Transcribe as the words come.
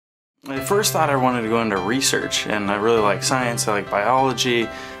I first thought I wanted to go into research, and I really like science, I like biology.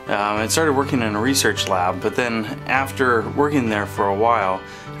 I started working in a research lab, but then after working there for a while,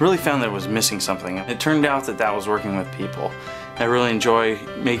 I really found that I was missing something. It turned out that that was working with people. I really enjoy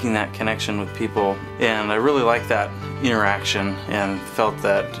making that connection with people, and I really like that interaction and felt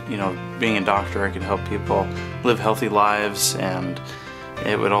that, you know, being a doctor, I could help people live healthy lives, and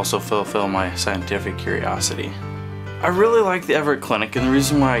it would also fulfill my scientific curiosity. I really like the Everett Clinic, and the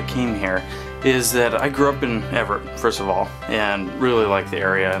reason why I came here is that I grew up in Everett, first of all, and really liked the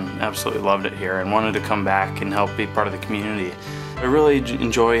area and absolutely loved it here and wanted to come back and help be part of the community. I really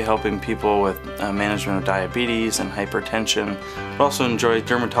enjoy helping people with management of diabetes and hypertension, but also enjoy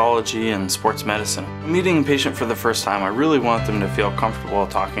dermatology and sports medicine. Meeting a patient for the first time, I really want them to feel comfortable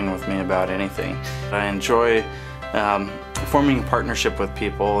talking with me about anything. I enjoy forming a partnership with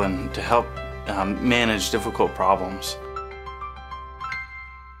people and to help manage difficult problems.